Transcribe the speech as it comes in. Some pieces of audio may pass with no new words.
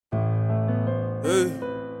Hey,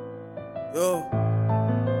 yo,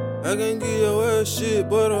 I can't give your ass shit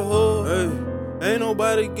but a hug. Hey, ain't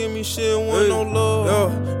nobody give me shit, want no love.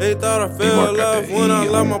 Yo, they thought I fell off when I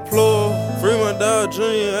lost my plug. Free my dog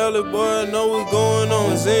Junior, Alley boy, I know what's going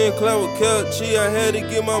on. Zen Cloud with Kelchi, I had to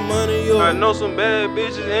get my money up. I know some bad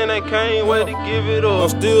bitches and they can't wait to give it up. I'm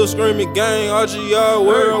still screaming gang, Rgr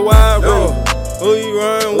Worldwide, bro. Who you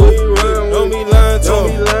run with? Don't be lying to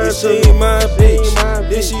me. This she ain't my bitch.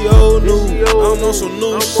 This she old news. I'm on some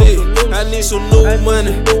new shit. I need some new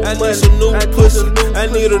money. I need some new pussy. I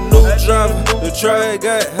need a new driver. The track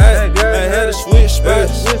got hot. I had to switch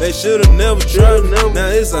spots. They should've never tried. Now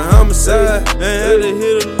it's a homicide. I had to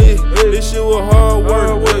hit a lick. This shit was hard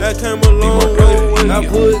work. I came a long way. I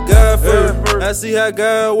put God first. I see how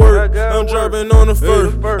God work. I'm dropping on the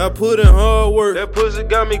first. I put in hard work. That pussy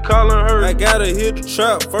got me calling her. I gotta hit the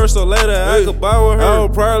trap first or later. I could buy with her. I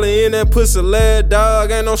was probably in that pussy lad,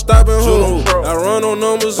 dog. Ain't no stopping her. I run on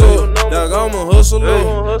numbers up. Dog, I'm a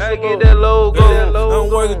hustler. I get that logo.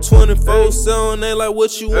 I'm working 24/7. They like,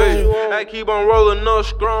 what you want? I keep on rolling up,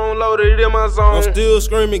 strong, loaded in my zone. I'm still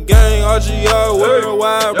screaming gang, Rgr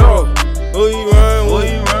Worldwide, bro. Who you run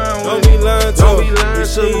with? Don't be lying to me.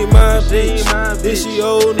 This she ain't my bitch. This she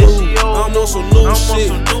old news. I'm on some new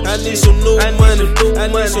shit. I need some new money. I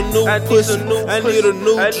need some new pussy. I need a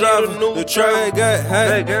new driver. The track got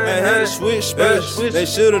hot. I had to switch spots. They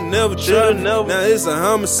should've never tried. Now it's a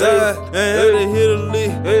homicide. I had to hit a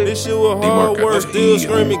lick. This shit was hard work. Still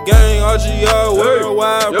screaming gang, Rgr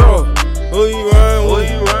Worldwide, bro. Who you run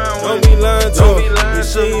with? Don't be lying to me.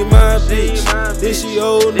 This she ain't my bitch. This she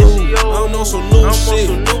old news. I'm on some new shit.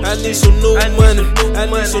 I need some new money. I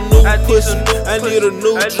need some new pussy. I need a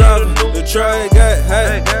new driver. The track got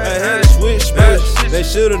hot. I had to switch spots. They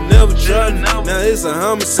should've never tried. Now it's a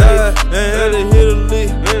homicide. I had to hit a lick.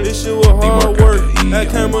 This shit was hard work. I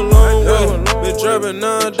came a long way. Been dropping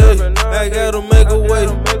all day. I gotta make a way.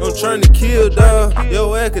 I'm trying to kill, dog.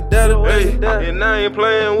 Yo, I could die today. And I ain't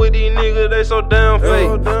playing with these niggas. They so damn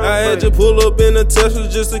fake. I had to pull up in a Tesla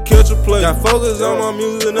just to catch a play. Got focus on my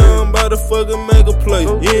music, now I'm about to fucking make a play.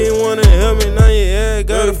 You ain't wanna help me, now your ass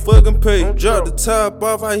gotta fucking pay. Drop the top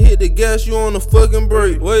off, I hit the gas, you on the fucking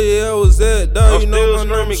brake. Where you at was that, dog? You know my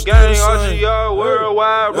name is gang, Rgr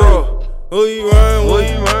Worldwide, bro. Who you run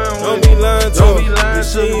with? Don't be lying to me.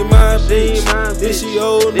 This she ain't my bitch. This she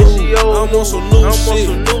old news. I'm on some new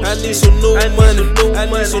shit. I need some new money. I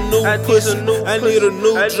need some new pussy. I need a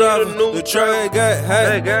new driver. The track got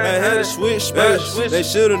hot. I had to switch spots. They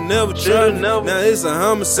should've never tried. Now it's a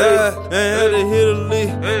homicide. I had to hit a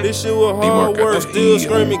lick. This shit was hard work. I'm still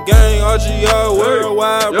screaming gang, Rgr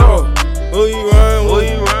Worldwide, bro. Who you run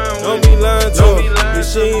with? Don't be lying to me.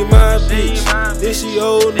 This she ain't my bitch. This she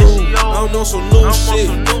old news. I'm on some new shit.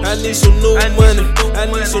 I need some new money. I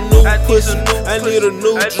need some new pussy. I need a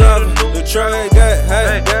new driver. The track got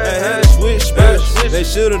hot. I had to switch spots. They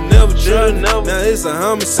should've never tried. Now it's a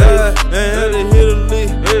homicide. I had to hit a lick.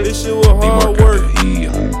 This shit was hard work.